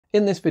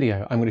In this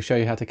video, I'm going to show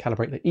you how to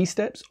calibrate the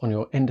E-steps on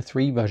your Ender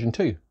 3 version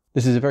 2.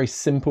 This is a very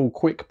simple,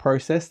 quick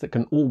process that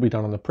can all be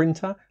done on the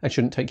printer and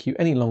shouldn't take you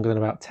any longer than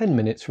about 10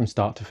 minutes from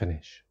start to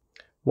finish.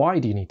 Why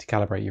do you need to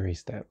calibrate your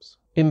E-steps?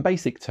 In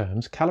basic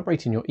terms,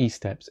 calibrating your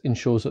E-steps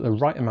ensures that the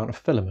right amount of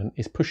filament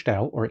is pushed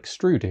out or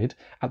extruded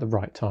at the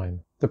right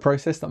time. The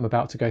process that I'm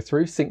about to go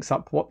through syncs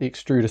up what the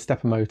extruder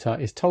stepper motor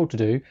is told to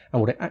do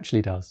and what it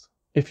actually does.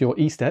 If your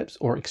E-steps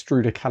or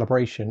extruder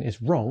calibration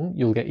is wrong,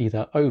 you'll get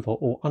either over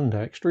or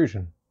under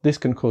extrusion. This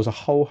can cause a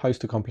whole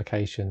host of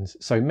complications,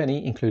 so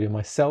many, including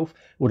myself,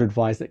 would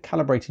advise that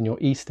calibrating your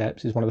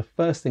E-steps is one of the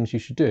first things you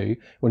should do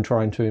when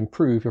trying to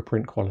improve your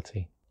print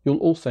quality. You'll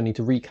also need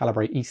to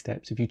recalibrate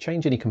E-steps if you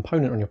change any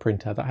component on your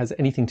printer that has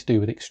anything to do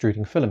with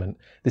extruding filament.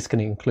 This can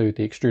include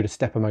the extruder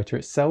stepper motor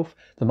itself,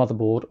 the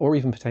motherboard, or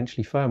even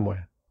potentially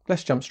firmware.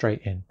 Let's jump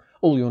straight in.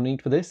 All you'll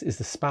need for this is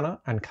the spanner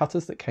and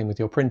cutters that came with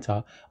your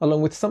printer,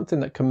 along with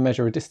something that can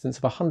measure a distance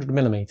of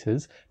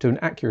 100mm to an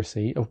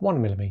accuracy of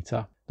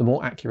 1mm. The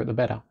more accurate the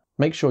better.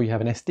 Make sure you have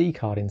an SD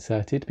card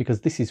inserted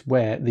because this is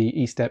where the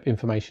E-step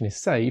information is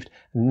saved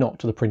and not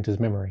to the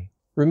printer's memory.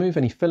 Remove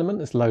any filament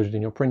that's loaded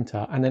in your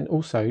printer and then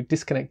also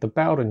disconnect the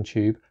Bowden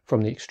tube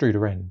from the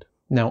extruder end.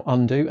 Now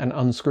undo and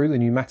unscrew the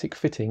pneumatic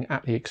fitting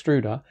at the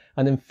extruder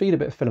and then feed a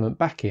bit of filament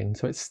back in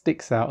so it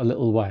sticks out a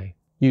little way.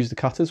 Use the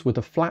cutters with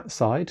the flat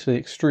side to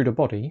the extruder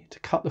body to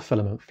cut the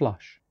filament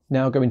flush.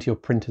 Now go into your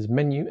printer's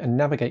menu and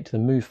navigate to the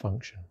move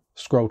function.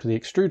 Scroll to the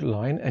extruder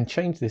line and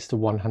change this to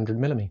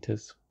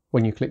 100mm.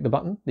 When you click the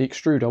button, the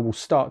extruder will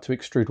start to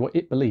extrude what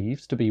it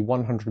believes to be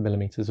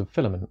 100mm of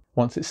filament.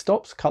 Once it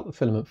stops, cut the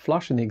filament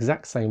flush in the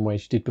exact same way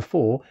as you did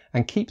before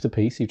and keep the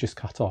piece you just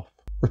cut off.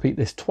 Repeat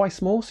this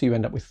twice more so you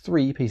end up with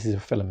 3 pieces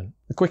of filament.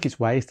 The quickest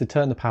way is to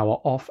turn the power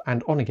off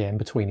and on again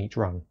between each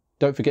run.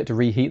 Don't forget to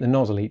reheat the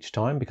nozzle each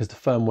time because the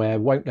firmware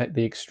won't let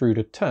the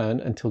extruder turn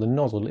until the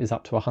nozzle is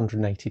up to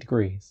 180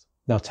 degrees.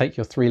 Now take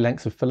your 3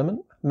 lengths of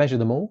filament, measure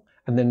them all,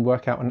 and then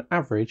work out an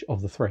average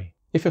of the 3.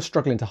 If you're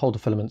struggling to hold the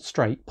filament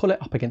straight, pull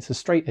it up against the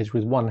straight edge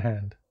with one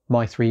hand.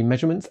 My 3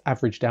 measurements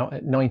averaged out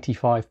at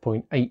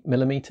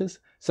 95.8mm,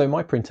 so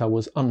my printer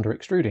was under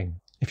extruding.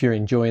 If you're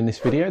enjoying this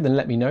video, then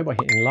let me know by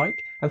hitting like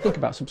and think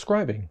about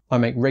subscribing. I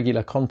make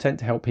regular content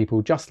to help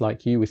people just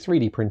like you with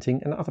 3D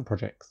printing and other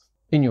projects.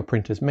 In your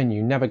printer's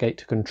menu, navigate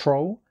to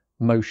Control,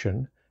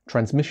 Motion,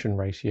 Transmission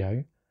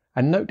Ratio,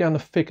 and note down the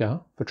figure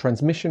for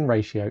Transmission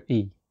Ratio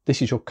E.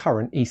 This is your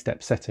current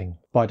E-step setting.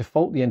 By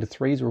default, the Ender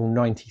 3s are all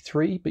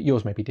 93, but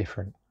yours may be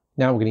different.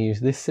 Now we're going to use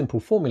this simple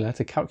formula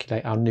to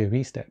calculate our new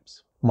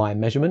E-steps. My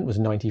measurement was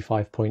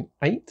 95.8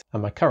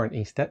 and my current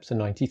E-steps are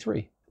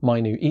 93.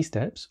 My new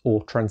E-steps,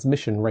 or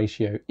Transmission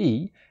Ratio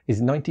E,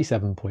 is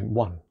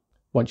 97.1.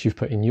 Once you've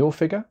put in your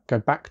figure, go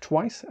back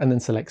twice and then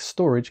select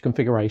Storage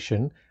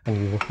Configuration and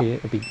you will hear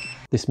a beep.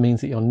 This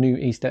means that your new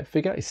E-step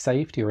figure is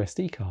saved to your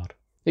SD card.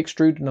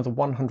 Extrude another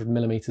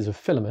 100mm of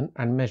filament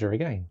and measure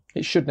again.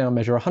 It should now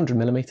measure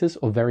 100mm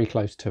or very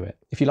close to it.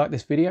 If you like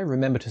this video,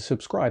 remember to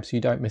subscribe so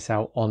you don't miss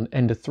out on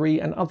Ender 3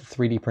 and other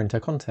 3D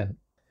printer content.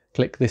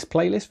 Click this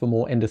playlist for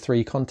more Ender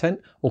 3 content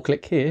or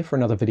click here for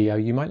another video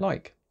you might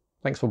like.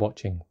 Thanks for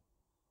watching.